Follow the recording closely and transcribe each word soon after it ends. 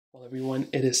Well, everyone,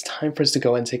 it is time for us to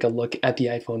go and take a look at the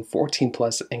iPhone 14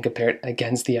 Plus and compare it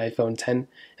against the iPhone 10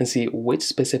 and see which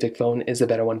specific phone is the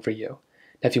better one for you.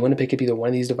 Now, if you want to pick up either one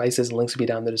of these devices, links will be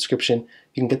down in the description.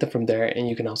 You can get them from there and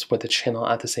you can help support the channel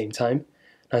at the same time.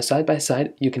 Now, side by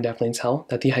side, you can definitely tell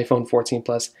that the iPhone 14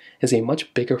 Plus is a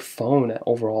much bigger phone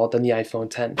overall than the iPhone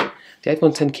 10. The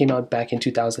iPhone 10 came out back in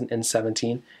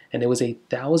 2017, and it was a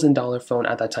 $1,000 phone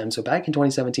at that time. So back in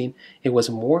 2017, it was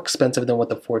more expensive than what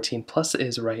the 14 Plus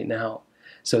is right now.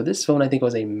 So this phone, I think,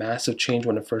 was a massive change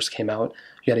when it first came out.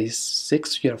 You had a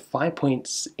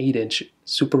 5.8-inch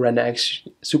Super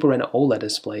Retina OLED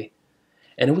display.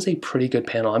 And it was a pretty good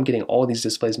panel. I'm getting all these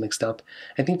displays mixed up.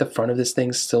 I think the front of this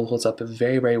thing still holds up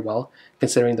very, very well,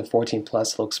 considering the 14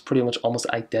 Plus looks pretty much almost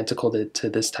identical to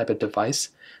this type of device.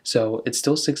 So it's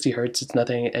still 60 Hertz. It's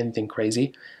anything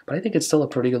crazy, but I think it's still a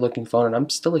pretty good looking phone, and I'm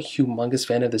still a humongous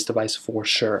fan of this device for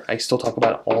sure. I still talk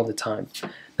about it all the time.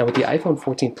 Now with the iPhone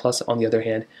 14 Plus, on the other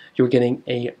hand, you're getting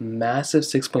a massive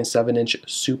 6.7-inch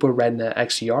Super Retina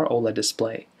XDR OLED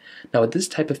display. Now with this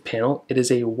type of panel, it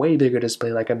is a way bigger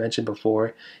display like I mentioned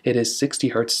before. It is 60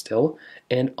 Hertz still,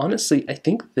 and honestly, I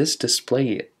think this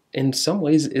display in some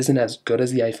ways isn't as good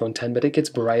as the iPhone 10, but it gets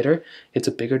brighter, it's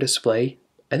a bigger display.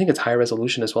 I think it's higher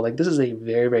resolution as well. Like, this is a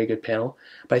very, very good panel,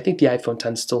 but I think the iPhone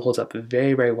 10 still holds up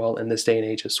very, very well in this day and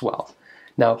age as well.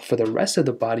 Now for the rest of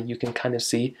the body, you can kind of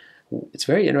see it's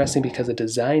very interesting because the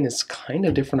design is kind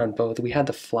of different on both. We had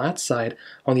the flat side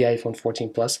on the iPhone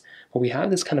 14 Plus, but we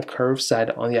have this kind of curved side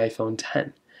on the iPhone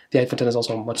 10. The iPhone 10 is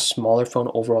also a much smaller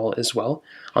phone overall as well.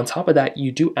 On top of that,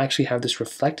 you do actually have this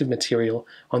reflective material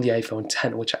on the iPhone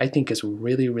 10, which I think is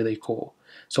really, really cool.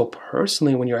 So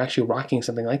personally, when you're actually rocking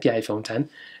something like the iPhone 10,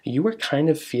 you were kind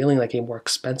of feeling like a more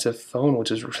expensive phone, which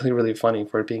is really, really funny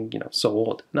for it being, so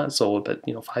old. Not so old, but,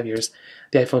 5 years.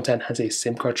 The iPhone 10 has a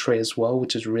SIM card tray as well,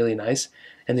 which is really nice.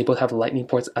 And they both have lightning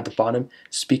ports at the bottom,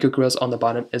 speaker grills on the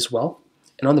bottom as well.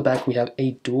 And on the back, we have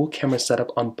a dual camera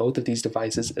setup on both of these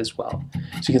devices as well.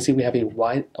 So you can see we have a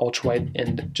wide, ultra-wide,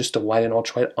 and just a wide and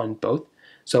ultra-wide on both.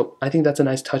 So I think that's a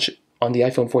nice touch. On the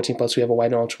iPhone 14 Plus, we have a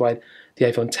wide and ultra-wide. The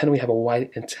iPhone 10, we have a wide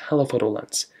and telephoto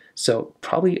lens. So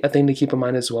probably a thing to keep in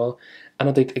mind as well. I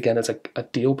don't think, again, it's a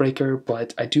deal breaker,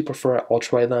 but I do prefer an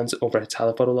ultra-wide lens over a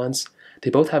telephoto lens.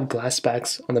 They both have glass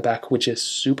backs on the back, which is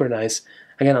super nice.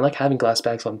 Again, I like having glass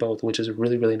backs on both, which is a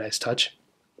really, really nice touch.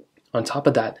 On top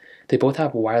of that, they both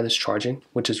have wireless charging,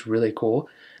 which is really cool.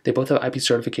 They both have IP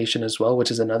certification as well,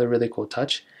 which is another really cool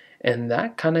touch. And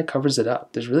that kind of covers it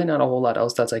up. There's really not a whole lot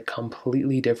else that's like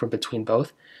completely different between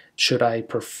both. Should I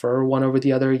prefer one over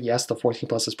the other? Yes, the 14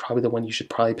 Plus is probably the one you should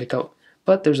probably pick up.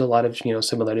 But there's a lot of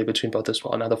similarity between both as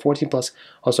well. Now the 14 Plus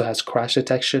also has crash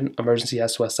detection, emergency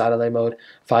SOS satellite mode,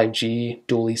 5G,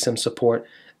 dual eSIM support.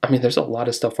 I mean, there's a lot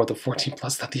of stuff for the 14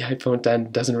 Plus that the iPhone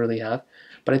 10 doesn't really have.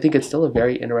 But I think it's still a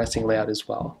very interesting layout as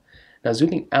well. Now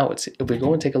zooming out, if we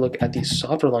go and take a look at the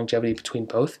software longevity between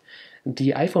both,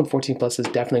 the iPhone 14 Plus is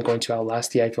definitely going to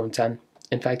outlast the iPhone 10.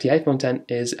 In fact, the iPhone 10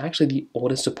 is actually the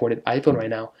oldest supported iPhone right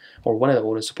now, or one of the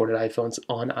oldest supported iPhones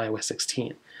on iOS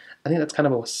 16. I think that's kind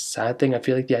of a sad thing. I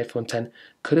feel like the iPhone 10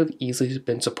 could have easily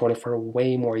been supported for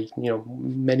way more,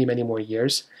 many, many more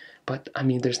years. But I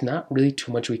mean, there's not really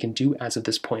too much we can do as of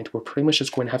this point. We're pretty much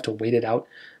just going to have to wait it out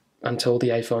until the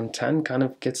iPhone 10 kind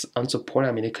of gets unsupported.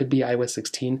 I mean, it could be iOS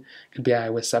 16, it could be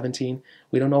iOS 17.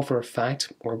 We don't know for a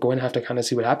fact. We're going to have to kind of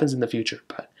see what happens in the future.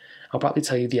 But I'll probably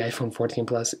tell you the iPhone 14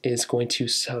 Plus is going to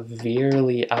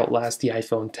severely outlast the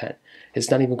iPhone 10. It's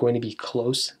not even going to be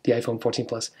close. The iPhone 14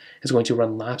 Plus is going to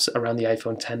run laps around the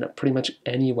iPhone 10 pretty much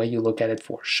any way you look at it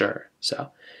for sure.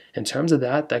 So in terms of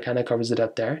that kind of covers it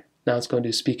up there. Now let's go and do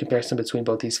a speed comparison between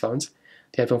both these phones.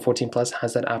 The iPhone 14 Plus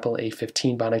has that Apple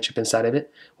A15 Bionic chip inside of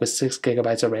it with 6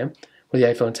 GB of RAM, where the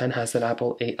iPhone 10 has that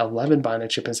Apple A11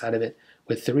 Bionic chip inside of it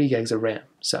with 3 GB of RAM.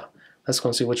 So let's go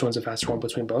and see which one's a faster one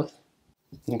between both.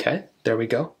 Okay, there we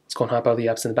go. Let's go and hop out of the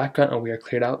apps in the background, and we are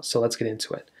cleared out, so let's get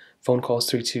into it. Phone calls,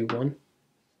 3, 2, 1.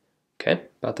 Okay,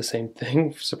 about the same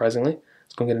thing, surprisingly.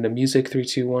 Let's go and get into music, 3,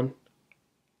 2, 1.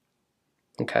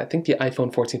 Okay, I think the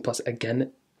iPhone 14 Plus,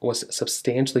 again, was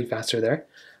substantially faster there.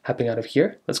 Hopping out of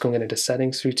here, let's go and get into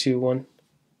settings, 3, 2, 1.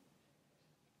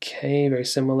 Okay, very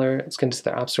similar. Let's get into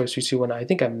the App Store, 3, 2, 1. I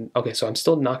think okay, so I'm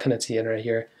still not connected to the internet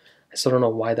here. I still don't know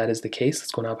why that is the case.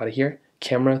 Let's go and hop out of here.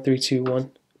 Camera, 3, 2,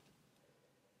 1.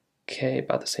 Okay,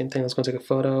 about the same thing. Let's go and take a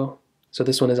photo. So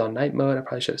this one is on night mode. I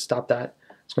probably should have stopped that.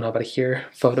 Let's go and hop out of here.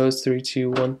 Photos, 3,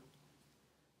 2, 1.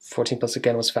 14 Plus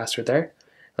again was faster there.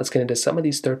 Let's get into some of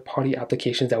these third-party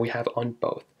applications that we have on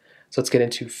both. So let's get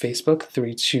into Facebook,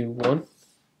 3, 2, 1.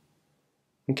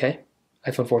 Okay,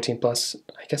 iPhone 14 Plus,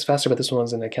 I guess faster, but this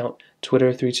one's an account.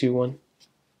 Twitter, 3, 2, 1.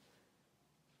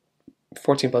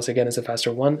 14 Plus again is a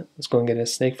faster one. Let's go and get a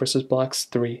snake versus blocks.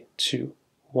 3, 2,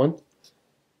 1.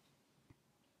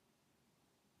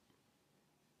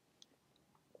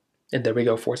 And there we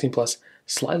go, 14 Plus,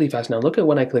 slightly faster. Now look at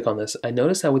when I click on this. I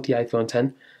notice that with the iPhone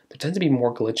 10, there tends to be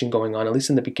more glitching going on, at least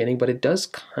in the beginning, but it does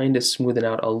kind of smoothen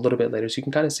out a little bit later. So you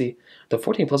can kind of see the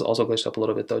 14 Plus also glitched up a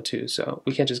little bit though too. So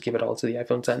we can't just give it all to the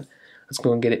iPhone 10. Let's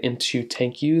go and get it into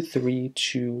Thank You. 3,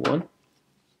 2, 1.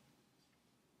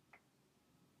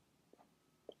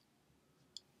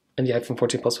 And the iPhone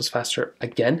 14 Plus was faster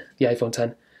again. The iPhone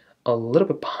 10 a little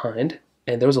bit behind.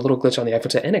 And there was a little glitch on the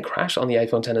iPhone 10, and it crashed on the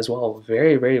iPhone 10 as well.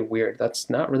 Very, very weird. That's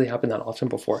not really happened that often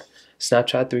before.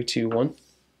 Snapchat 3, 2, 1.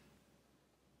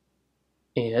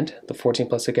 And the 14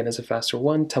 Plus again is a faster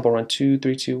one. Temple Run 2,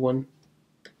 3, 2, 1.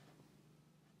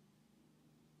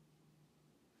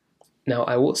 Now,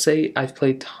 I will say I've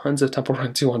played tons of Temple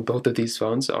Run 2 on both of these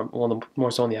phones, or well,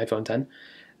 more so on the iPhone 10.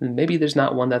 Maybe there's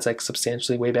not one that's like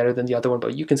substantially way better than the other one,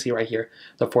 but you can see right here,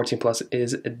 the 14 Plus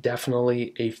is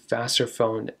definitely a faster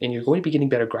phone, and you're going to be getting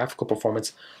better graphical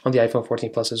performance on the iPhone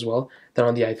 14 Plus as well than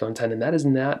on the iPhone 10, and that is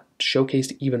not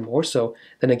showcased even more so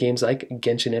than in games like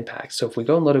Genshin Impact. So if we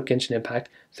go and load up Genshin Impact,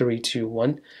 3, 2,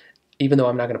 1, even though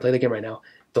I'm not going to play the game right now,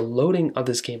 the loading of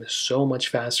this game is so much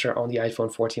faster on the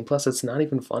iPhone 14 Plus, it's not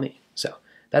even funny. So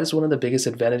that is one of the biggest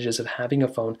advantages of having a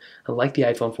phone like the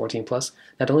iPhone 14 Plus.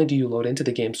 Not only do you load into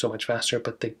the game so much faster,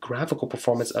 but the graphical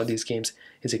performance of these games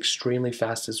is extremely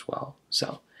fast as well.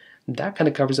 So that kind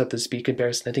of covers up the speed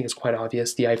comparison. I think it's quite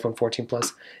obvious the iPhone 14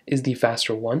 Plus is the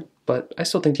faster one, but I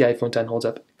still think the iPhone 10 holds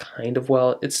up kind of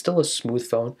well. It's still a smooth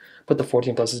phone, but the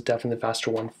 14 Plus is definitely the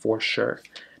faster one for sure.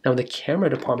 Now in the camera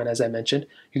department, as I mentioned,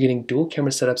 you're getting dual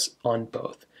camera setups on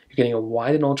both. You're getting a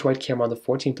wide and ultra-wide camera on the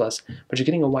 14 Plus, but you're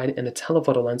getting a wide and a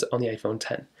telephoto lens on the iPhone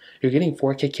 10. You're getting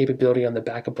 4K capability on the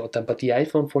back of both of them, but the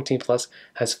iPhone 14 Plus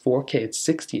has 4K, it's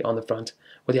 60 on the front,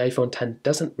 where the iPhone 10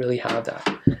 doesn't really have that.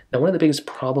 Now, one of the biggest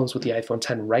problems with the iPhone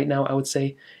 10 right now, I would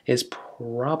say, is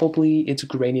probably its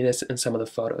graininess in some of the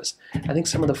photos. I think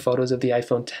some of the photos of the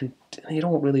iPhone 10, they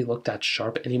don't really look that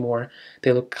sharp anymore.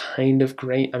 They look kind of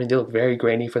grainy. I mean, they look very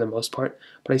grainy for the most part,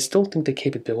 but I still think the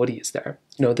capability is there.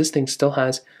 You know, this thing still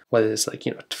has, whether it's like,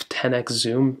 10x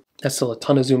zoom, that's still a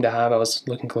ton of zoom to have. I was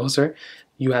looking closer.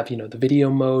 You have, the video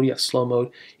mode, you have slow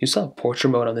mode. You still have portrait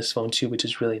mode on this phone too, which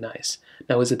is really nice.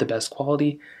 Now, is it the best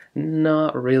quality?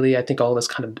 Not really. I think all of us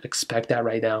kind of expect that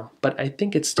right now, but I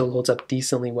think it still holds up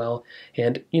decently well,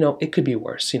 and it could be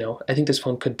worse. I think this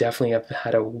phone could definitely have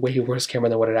had a way worse camera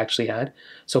than what it actually had.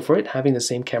 So for it having the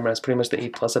same camera as pretty much the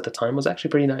 8 Plus at the time was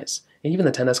actually pretty nice, and even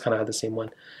the 10s kind of had the same one.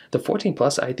 The 14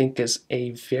 Plus I think is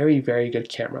a very, very good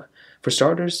camera. For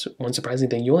starters, one surprising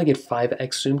thing, you only get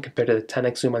 5x zoom compared to the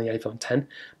 10x zoom on the iPhone 10,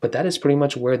 but that is pretty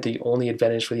much where the only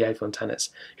advantage for the iPhone 10 is.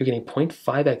 You're getting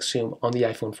 0.5x zoom on the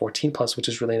iPhone 14 Plus, which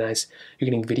is really nice. You're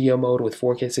getting video mode with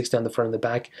 4K 60 on the front and the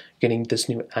back. You're getting this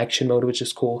new action mode, which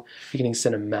is cool. You're getting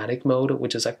cinematic mode,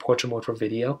 which is like portrait mode for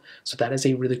video. So that is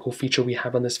a really cool feature we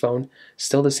have on this phone.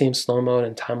 Still the same slow mode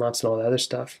and time lapse and all that other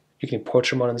stuff. You're getting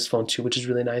portrait mode on this phone too, which is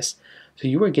really nice. So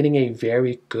you are getting a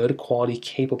very good quality,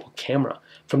 capable camera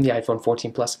from the iPhone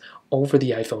 14 Plus over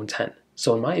the iPhone 10.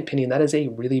 So in my opinion, that is a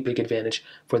really big advantage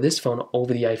for this phone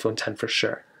over the iPhone 10 for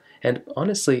sure. And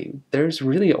honestly, there's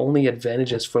really only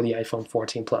advantages for the iPhone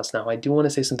 14 Plus. Now, I do want to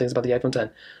say some things about the iPhone 10,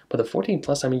 but the 14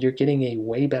 Plus, I mean, you're getting a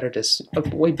way bigger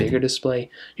display.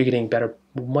 You're getting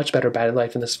much better battery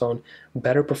life in this phone,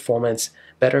 better performance,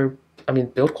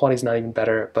 build quality is not even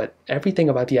better, but everything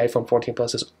about the iPhone 14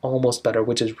 Plus is almost better,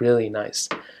 which is really nice.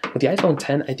 With the iPhone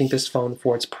 10, I think this phone,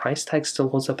 for its price tag, still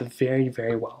holds up very,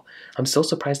 very well. I'm still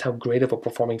surprised how great of a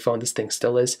performing phone this thing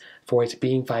still is for it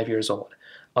being 5 years old.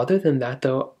 Other than that,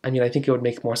 though, I think it would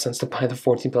make more sense to buy the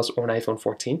 14 Plus or an iPhone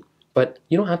 14. But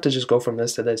you don't have to just go from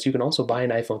this to this. You can also buy an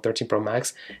iPhone 13 Pro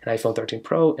Max, an iPhone 13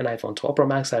 Pro, an iPhone 12 Pro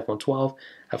Max, iPhone 12,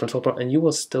 iPhone 12 Pro, and you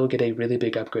will still get a really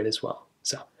big upgrade as well.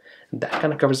 So that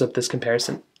kind of covers up this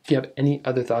comparison. If you have any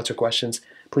other thoughts or questions,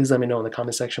 please let me know in the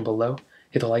comment section below.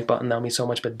 Hit the like button, that would mean so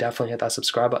much, but definitely hit that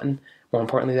subscribe button. More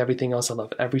importantly than everything else, I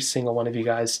love every single one of you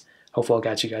guys. Hopefully I'll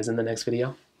catch you guys in the next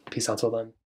video. Peace out till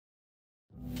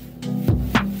then.